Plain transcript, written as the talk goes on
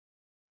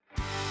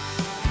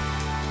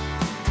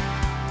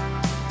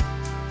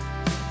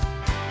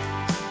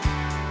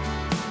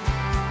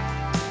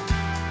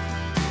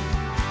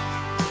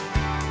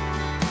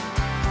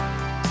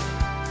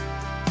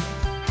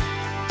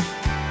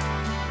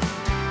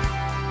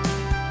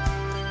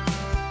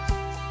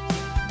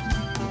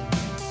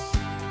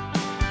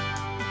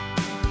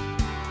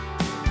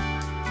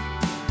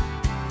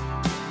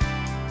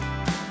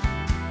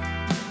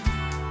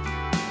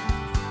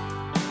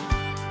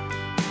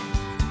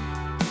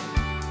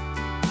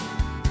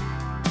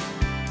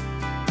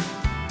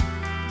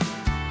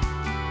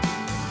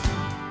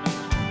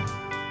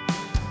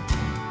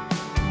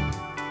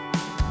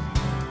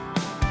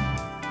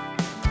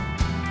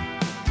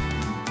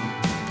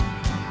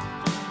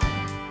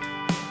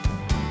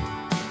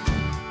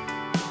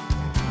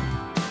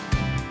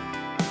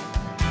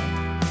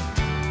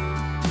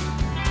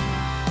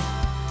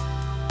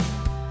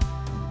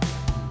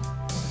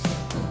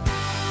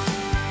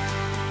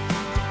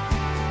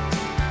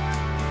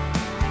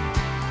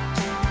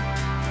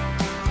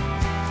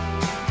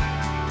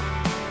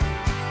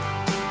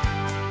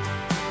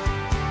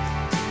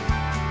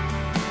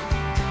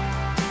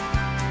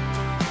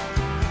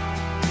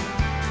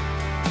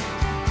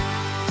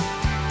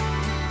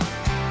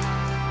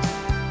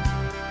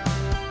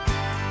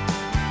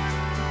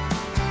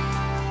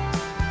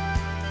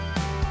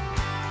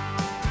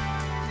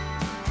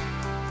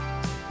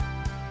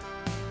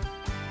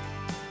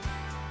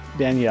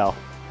Danielle,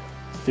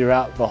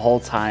 throughout the whole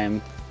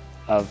time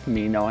of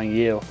me knowing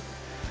you,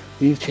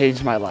 you've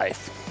changed my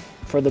life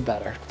for the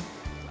better.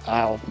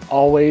 I'll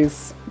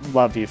always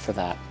love you for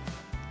that.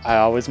 I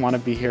always want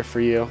to be here for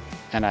you,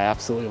 and I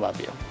absolutely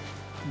love you.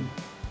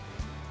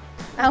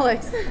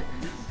 Alex,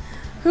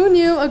 who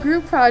knew a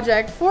group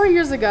project 4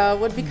 years ago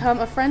would become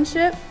a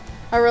friendship,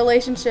 a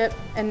relationship,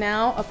 and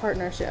now a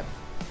partnership?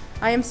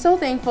 I am so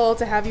thankful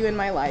to have you in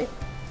my life.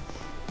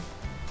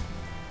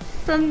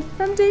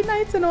 From date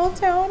nights in Old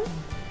Town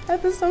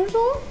at the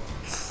social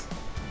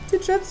to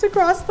trips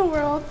across the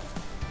world,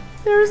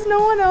 there is no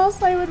one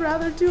else I would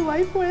rather do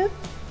life with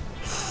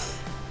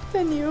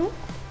than you.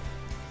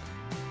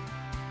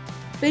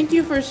 Thank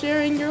you for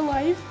sharing your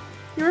life,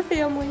 your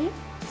family,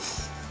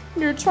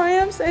 your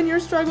triumphs and your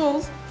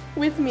struggles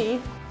with me.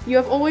 You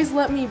have always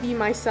let me be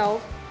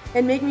myself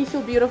and make me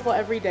feel beautiful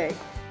every day.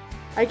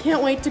 I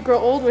can't wait to grow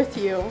old with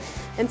you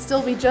and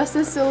still be just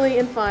as silly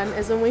and fun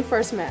as when we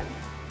first met.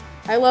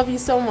 I love you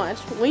so much.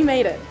 We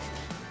made it.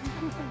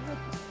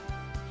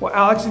 Well,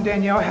 Alex and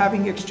Danielle,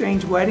 having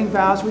exchanged wedding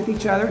vows with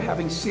each other,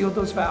 having sealed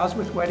those vows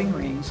with wedding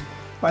rings,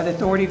 by the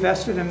authority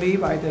vested in me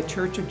by the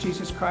Church of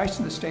Jesus Christ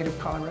in the state of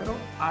Colorado,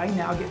 I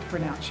now get to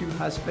pronounce you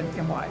husband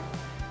and wife.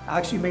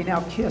 Alex, you may now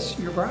kiss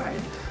your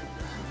bride.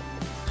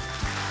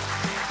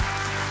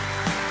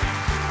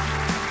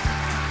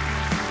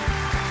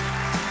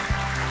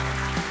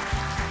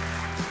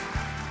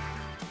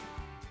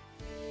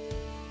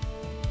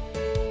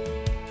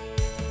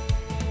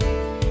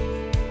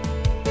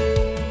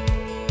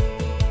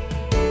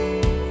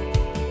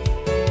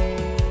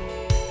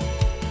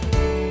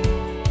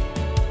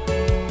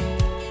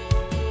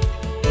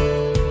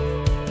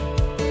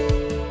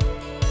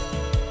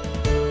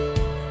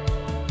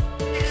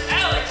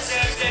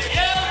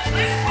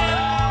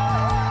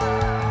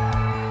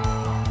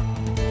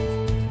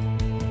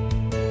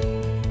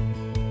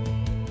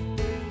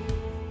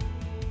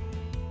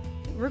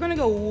 We're gonna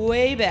go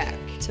way back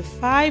to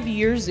 5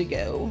 years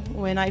ago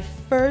when I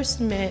first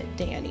met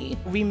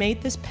Dani. We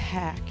made this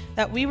pact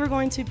that we were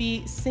going to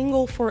be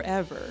single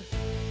forever.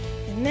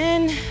 And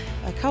then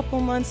a couple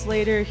months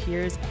later,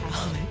 here's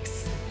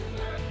Alex.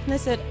 And I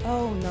said,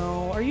 oh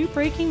no, are you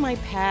breaking my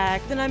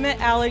pact? Then I met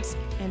Alex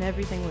and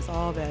everything was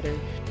all better.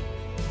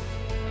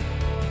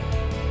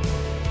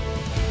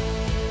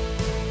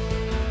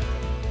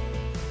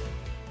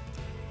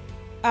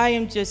 I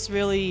am just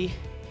really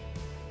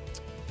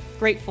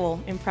grateful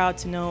and proud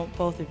to know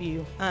both of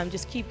you.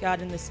 Just keep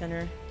God in the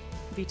center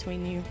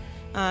between you.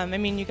 I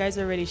mean, you guys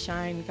already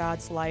shine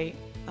God's light,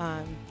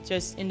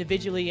 just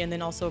individually and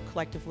then also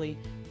collectively.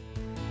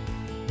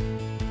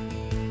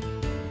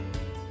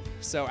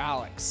 So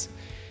Alex,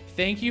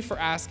 thank you for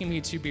asking me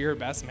to be your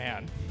best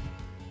man.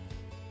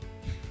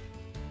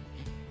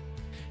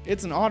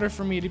 It's an honor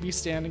for me to be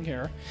standing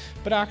here,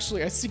 but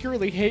actually I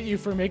secretly hate you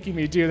for making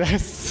me do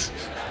this.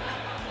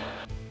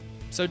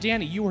 So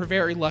Dani, you were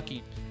very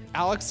lucky.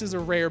 Alex is a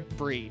rare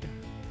breed.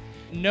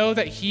 Know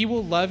that he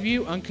will love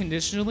you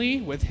unconditionally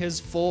with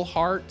his full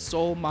heart,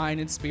 soul, mind,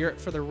 and spirit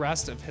for the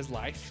rest of his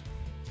life.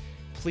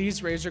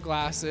 Please raise your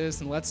glasses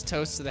and let's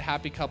toast to the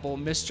happy couple,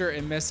 Mr.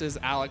 and Mrs.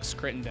 Alex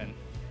Crittenden.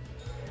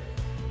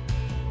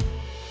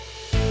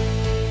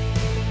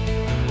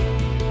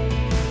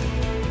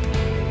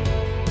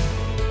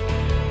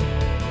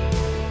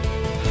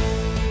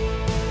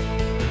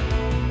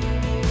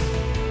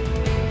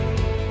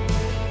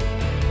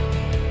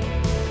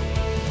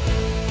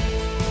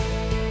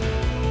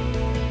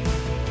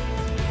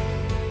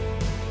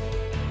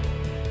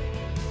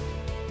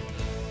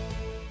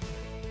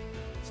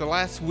 So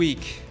last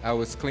week, I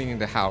was cleaning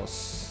the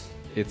house.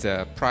 It's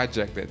a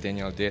project that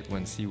Danielle did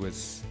when she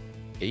was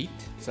 8,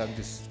 so I'm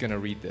just gonna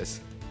read this.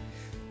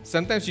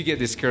 Sometimes you get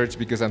discouraged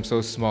because I'm so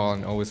small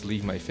and always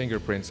leave my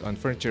fingerprints on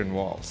furniture and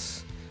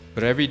walls.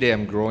 But every day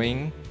I'm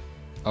growing,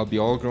 I'll be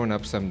all grown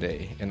up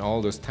someday, and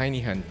all those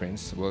tiny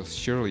handprints will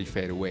surely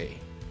fade away.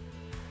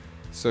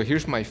 So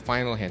here's my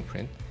final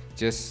handprint,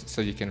 just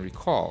so you can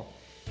recall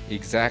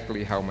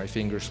exactly how my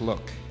fingers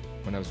look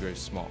when I was very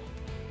small.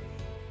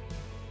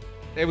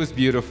 It was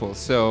beautiful.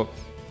 So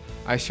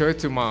I showed it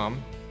to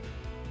Mom,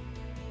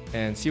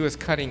 and she was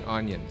cutting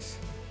onions.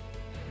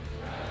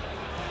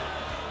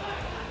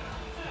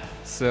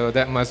 So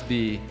that must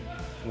be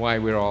why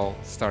we're all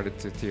started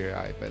to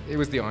tear-eye, but it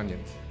was the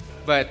onions.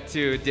 But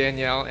to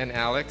Danielle and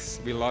Alex,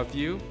 we love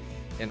you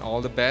and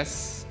all the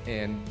best,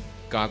 and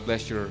God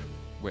bless your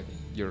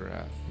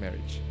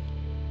marriage.